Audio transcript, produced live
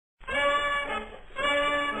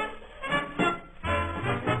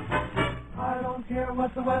care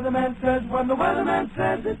what the weatherman says. When the weatherman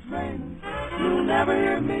says it's raining, you'll never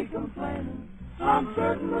hear me complaining. I'm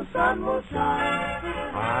certain the sun will shine.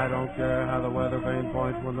 I don't care how the weather vane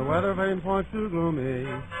points. When the weather vane points too gloomy,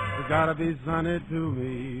 it's gotta be sunny to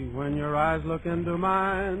me when your eyes look into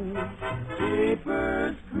mine.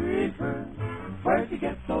 Jeepers creepers, where'd you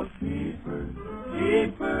get those creepers?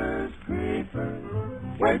 Jeepers creepers,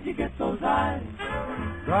 where'd you get those eyes?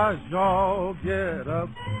 Gosh, y'all get up,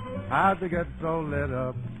 how'd you get so lit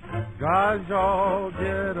up? Gosh, y'all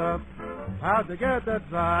get up, how'd you get that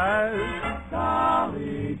size?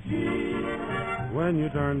 Golly gee, when you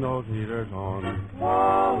turn those heaters on,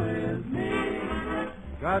 woe is me.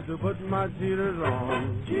 got to put my cheaters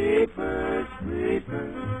on. Jeepers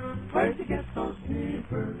creepers, where'd you get those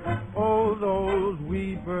creepers? Oh, those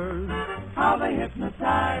weepers, how they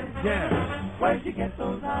hypnotize. yeah. Where'd you get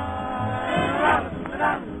those eyes?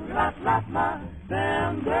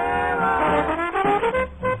 Them there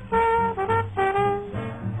eyes.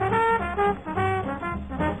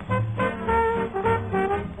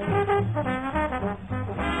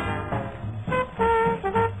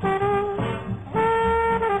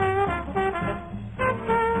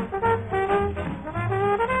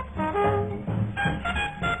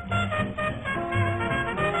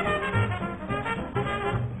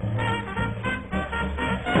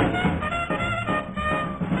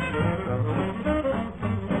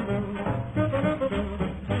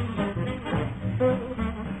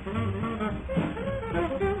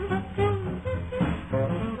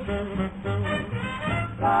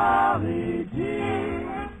 Golly gee,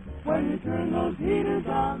 when you turn those heaters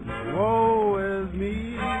on, Woe is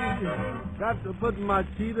me, got to put my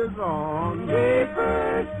cheaters on.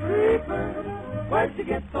 Jeepers creepers, where'd you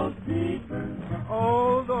get those creepers?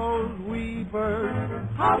 Oh, those weepers,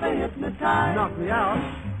 How they hypnotize. knock me out.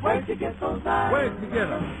 Where'd you get those eyes? Where'd you get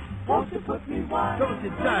them? Won't you put me wise? Don't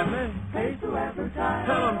you jive me. Pay to advertise.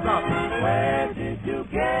 Tell them drop it. Where did you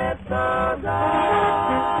get those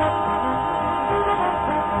eyes?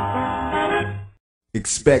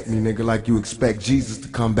 Expect me, nigga, like you expect Jesus to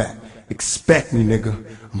come back. Expect me, nigga,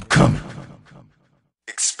 I'm coming.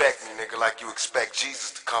 Expect me, nigga, like you expect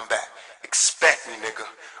Jesus to come back. Expect me, nigga,